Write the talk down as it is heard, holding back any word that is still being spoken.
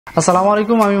Assalamu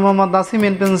alaikum, আমি মোহাম্মদ নাসিম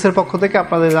ইনফ্লুয়েন্সের পক্ষ থেকে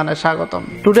আপনাদের জানাই স্বাগতম।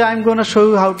 Today I'm going to show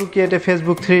you how to create a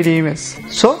Facebook 3D image.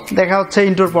 So, দেখা হচ্ছে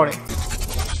ইন্ট্রোর পরে।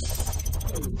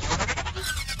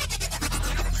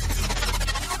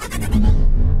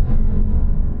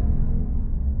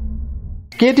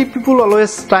 Creative people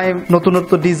always time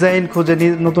নতুনত্ব ডিজাইন খোঁজে,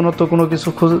 নতুনত্ব কোনো কিছু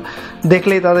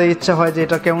দেখলেই তাদের ইচ্ছা হয় যে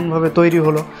এটা কেমন ভাবে তৈরি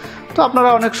হলো। তো আপনারা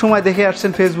অনেক সময় দেখে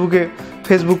আসছেন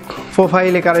ফেসবুক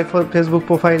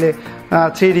প্রোফাইলে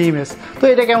 3D ইমেজ। তো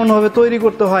এটা কেমন ভাবে তৈরি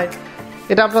করতে হয়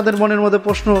এটা আপনাদের মনের মধ্যে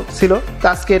প্রশ্ন ছিল। তো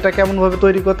আজকে এটা কেমন ভাবে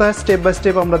তৈরি করতে হয় স্টেপ বাই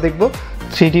স্টেপ আমরা দেখব।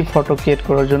 3D ফটো ক্রিয়েট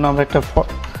করার জন্য আমরা একটা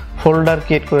ফোল্ডার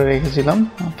ক্রিয়েট করে রেখেছিলাম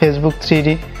ফেসবুক 3D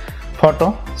ফটো।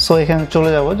 সো এখানে চলে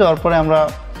যাওয়ার পরে আমরা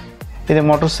এই যে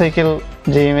মোটরসাইকেল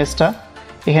যে ইমেজটা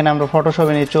এখানে আমরা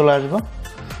ফটোশপে নিয়ে চলে আসবো,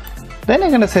 দেন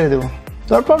এখানে ছেড়ে দেবো।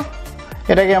 তারপর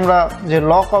এটাকে আমরা যে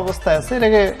লক অবস্থায় আছে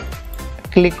এটাকে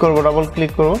ক্লিক করব,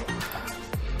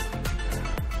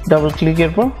 ডাবল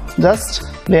ক্লিকের পর জাস্ট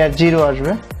লেয়ার 0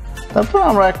 আসবে। তারপর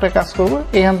আমরা একটা কাজ করব,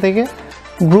 এখান থেকে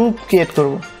গ্রুপ ক্রিয়েট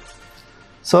করব।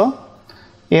 সো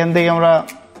এখান থেকে আমরা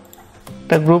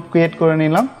একটা গ্রুপ ক্রিয়েট করে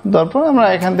নিলাম। তারপর আমরা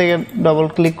এখান থেকে ডাবল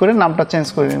ক্লিক করে নামটা চেঞ্জ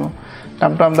করে নেব।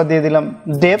 নামটা আমরা দিয়ে দিলাম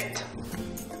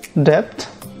ডেপথ।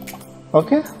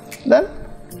 ওকে, দেন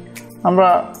আমরা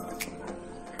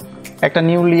একটা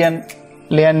নিউ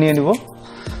লেয়ার নিয়ে নিব।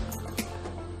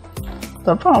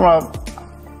 তারপর আমরা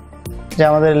যে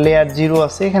আমাদের লেয়ার 0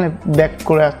 আছে এখানে ব্যাক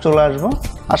করে চলে আসবো।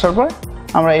 আসার পরে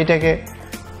আমরা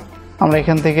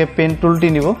এখান থেকে পেন টুলটি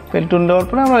নিব। পেন টুল নেওয়ার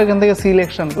পরে আমরা এখান থেকে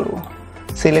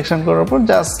সিলেকশন করার পর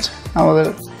জাস্ট আমাদের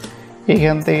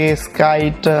এখান থেকে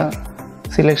স্কাইটা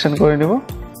সিলেকশন করে নিব।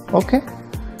 ওকে,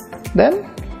 দেন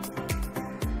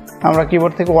আমরা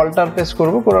কিবোর্ড থেকে অল্টার প্রেস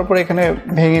করব, করার পর এখানে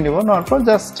ভেঙে নিব। নেওয়ার পর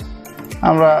জাস্ট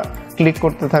আমরা ক্লিক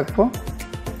করতে থাকবো।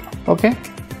 ওকে,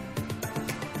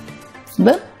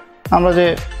 দেন আমরা যে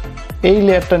এই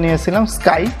লেয়ারটা নিয়েছিলাম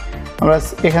স্কাই, আমরা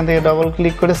এখান থেকে ডাবল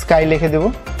ক্লিক করে স্কাই লিখে দেব,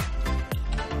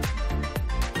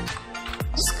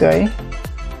 স্কাই।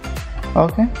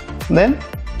 ওকে, দেন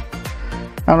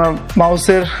আমরা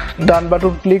মাউসের ডান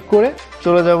বাটন ক্লিক করে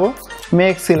চলে যাব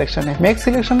মেক সিলেকশনে।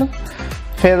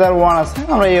 ফেদার 1 আছে,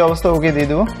 আমরা এই অবস্থা ওকে দিয়ে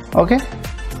দেবো। ওকে,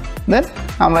 দেন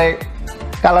আমরা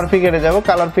কালার পিকারে যাব।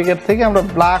 কালার পিকার থেকে আমরা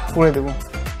ব্ল্যাক করে দেব।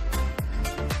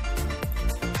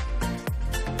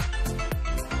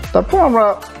 তারপর আমরা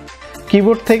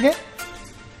কিবোর্ড থেকে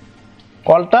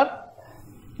অল্টার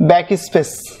ব্যাক স্পেস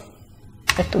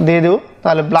একটা দিয়ে দেব,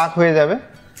 তাহলে ব্ল্যাক হয়ে যাবে।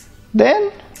 দেন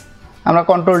আমরা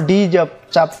কন্ট্রোল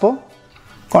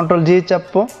জি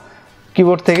চাপবো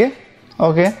কিবোর্ড থেকে।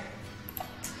 ওকে,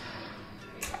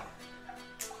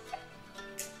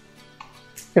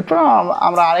 এরপর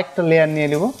আমরা আরেকটা লেয়ার নিয়ে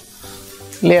নেব।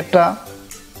 লেয়ারটা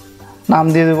নাম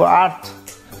দিয়ে দেব আর্থ।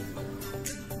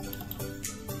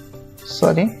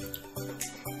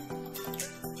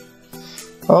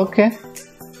 ওকে,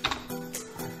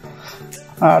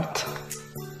 আর্থ।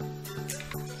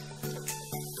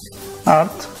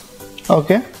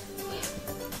 ওকে,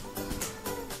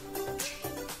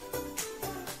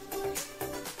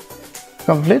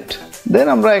 কমপ্লিট। দেন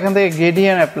আমরা এখান থেকে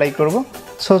গ্রেডিয়েন্ট অ্যাপ্লাই করব।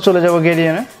 সো চলে যাব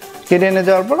গ্রেডিয়েন্টে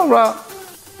যাওয়ার পর আমরা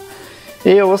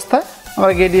এই অবস্থায়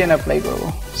আমরা গ্রেডিয়েন্ট অ্যাপ্লাই করব।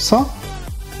 So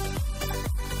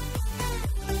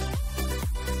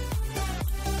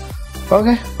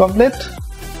okay, complete.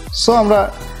 সো আমরা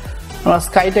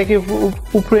স্কাইটাকে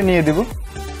উপরে নিয়ে দেব,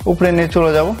 উপরে নিয়ে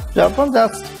চলে যাব। যাওয়ার পর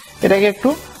জাস্ট এটাকে একটু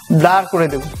ব্লার করে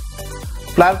দেব।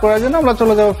 ব্লার করার জন্য আমরা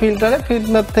চলে যাব ফিল্টার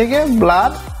থেকে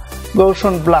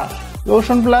গৌশন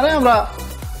ব্লারে আমরা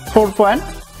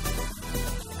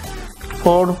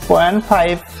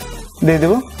 4.5 দিয়ে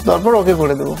দেব। তারপর ওকে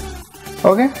করে দেব।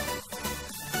 ওকে,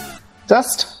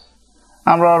 জাস্ট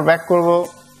আমরা ব্যাক করব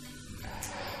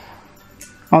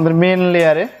আমাদের মেন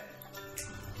লেয়ারে।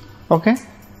 ওকে,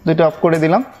 দুটো অফ করে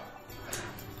দিলাম।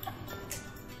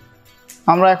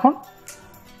 আমরা এখন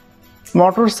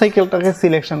মোটরসাইকেলটাকে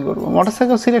সিলেকশন করব।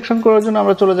 মোটরসাইকেল সিলেকশন করার জন্য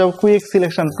আমরা চলে যাব কুইক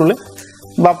সিলেকশন টুলে,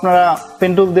 বা আপনারা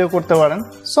পেন টুল দিয়েও করতে পারেন।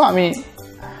 সো আমি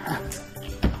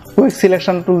কুইক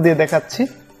সিলেকশন টুল দিয়ে দেখাচ্ছি।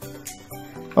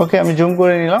 ওকে, আমি জুম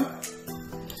করে নিলাম।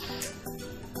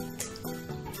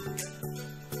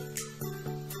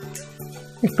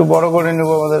 একটু বড় করে নেব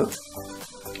আমাদের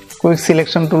কুইক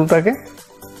সিলেকশন টুলটাকে।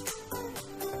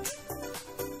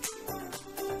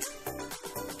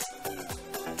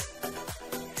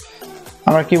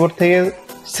 আমরা কিবোর্ড থেকে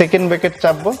সেকেন্ড ব্র্যাকেট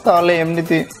চাপবো, তাহলে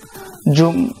এমনিতে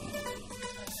জুম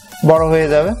বড় হয়ে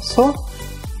যাবে। সো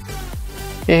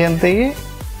এখান থেকে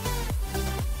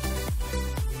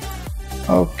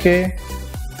ওকে,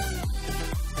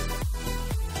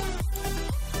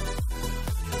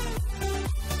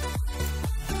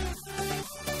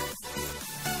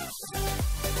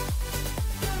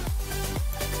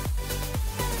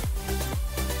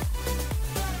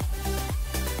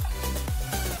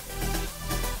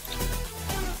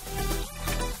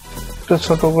 একটু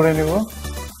ছোট করে নিব।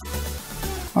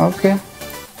 ওকে,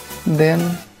 দেন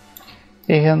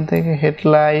এখান থেকে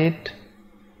হেডলাইট,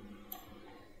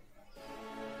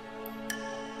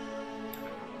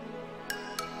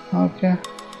 ওকে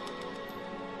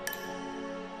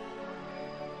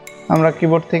আমরা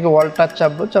কিবোর্ড থেকে ওয়াল টাচ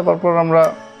চাপবো, চাপার পর আমরা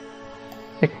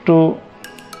একটু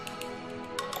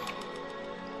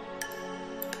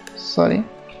sorry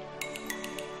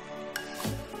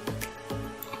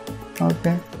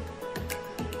okay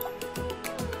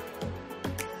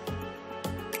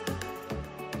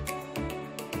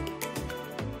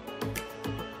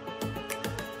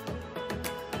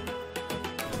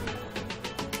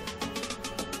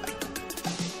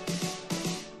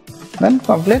then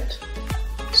complete.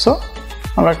 So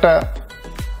আমরা একটা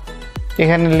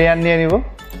এখানে লেয়ার নিয়ে নিব,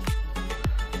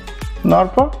 নেওয়ার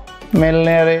পর মেন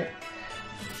লেয়ারে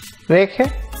রেখে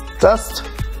জাস্ট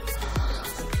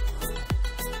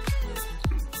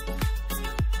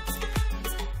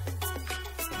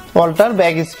ওয়ালটার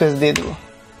ব্যাক স্পেস দিয়ে দেব।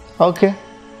 ওকে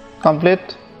কমপ্লিট।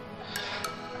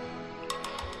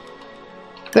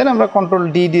 দেন আমরা কন্ট্রোল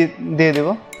ডি দিয়ে দেব।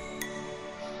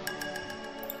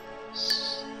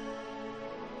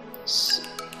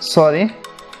 Sorry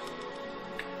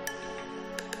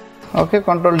okay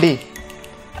control D.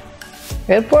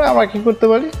 এরপর আমরা কি করতে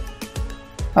পারি,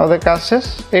 আমাদের কাজ শেষ।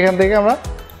 এখান থেকে আমরা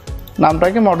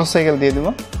নামটাকে মোটরসাইকেল দিয়ে দেব।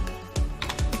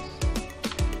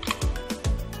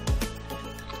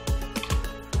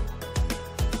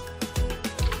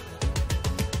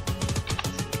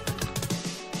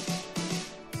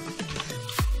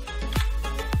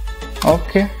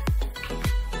 ওকে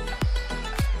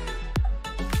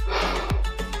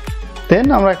দেন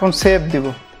আমরা এখন সেভ দিব।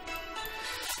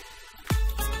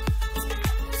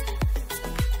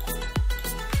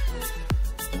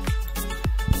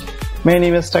 মেইন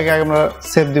ইমেজটাকে আগে আমরা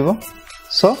সেভ দিব।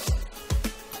 সো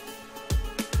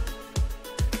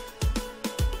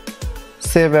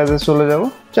সেভ অ্যাজে চলে যাব,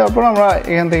 তারপর আমরা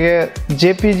এখান থেকে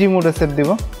জেপিজি মোডে সেভ দিব।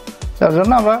 তার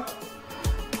জন্য আমরা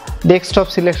ডেস্কটপ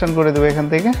সিলেকশন করে দেবো এখান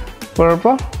থেকে, করার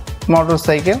পর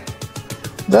মোটরসাইকেল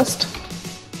জাস্ট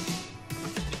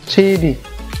 3D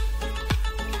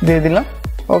দিয়ে দিলাম।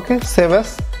 Okay save as,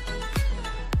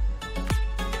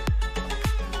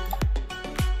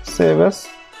 save as.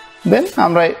 দেন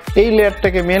আমরা এই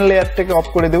লেয়ারটাকে মেন লেয়ারটাকে অফ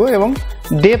করে দেব এবং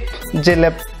ডেপথ যে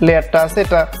লেয়ারটা আছে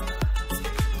এটা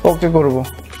ওকে করব।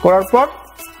 করার পর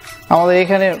আমাদের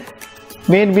এখানে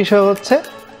মেইন বিষয় হচ্ছে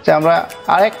যে আমরা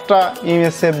আরেকটা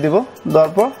ইমেজ সেভ দিব।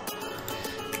 দেওয়ার পর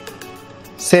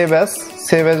সেভ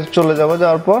অ্যাজ চলে যাব,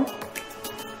 যাওয়ার পর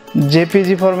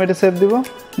জেপিজি ফরম্যাটে সেভ দিব।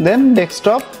 দেন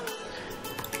ডেস্কটপ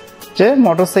যে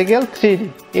মোটরসাইকেল 3D,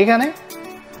 এখানে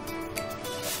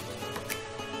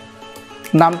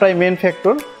নামটাই মেন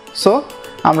ফ্যাক্টর। সো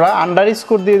আমরা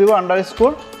আন্ডারস্কোর দিয়ে দেব,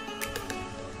 underscore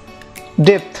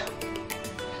depth.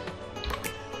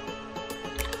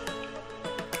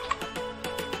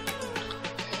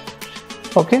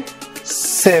 Okay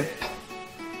save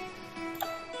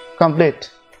complete.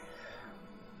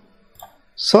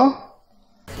 So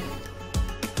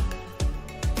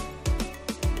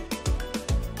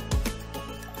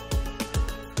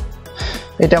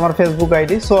এটা আমার ফেসবুক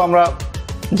আইডি। সো আমরা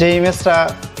যে ইমেজটা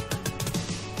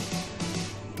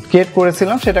ক্রিয়েট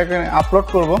করেছিলাম সেটাকে আপলোড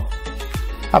করব।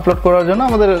 আপলোড করার জন্য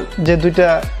আমাদের যে দুইটা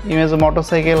ইমেজ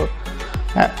মোটরসাইকেল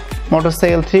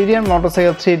 3D আর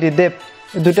মোটরসাইকেল 3D ডেপথ,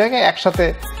 এই দুটাকে একসাথে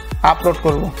আপলোড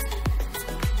করব।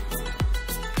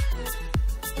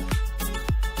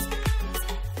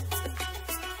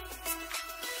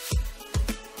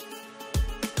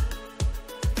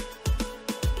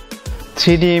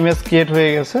 ইমেজ ক্রিয়েট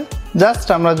হয়ে গেছে। জাস্ট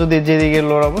আমরা যদি যেদিকে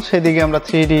লড়াবো সেদিকে আমরা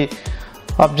 3D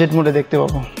অবজেক্ট মোডে দেখতে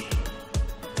পাবো।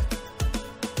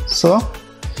 সো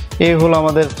এই হলো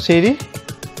আমাদের 3D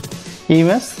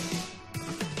ইমেজ।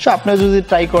 সো আপনি যদি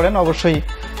ট্রাই করেন অবশ্যই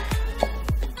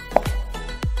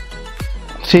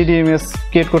 3D ইমেজ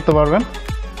ক্রিয়েট করতে পারবেন।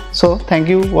 So thank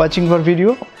you watching for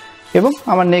video, এবং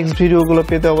আমার নেক্সট ভিডিওগুলো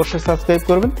পেতে অবশ্যই সাবস্ক্রাইব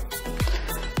করবেন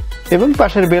এবং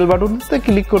পাশের বেল বাটনটিতে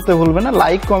ক্লিক করতে ভুলবেন না।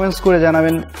 লাইক কমেন্টস করে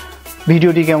জানাবেন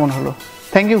ভিডিওটি কেমন হলো।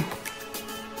 Thank you.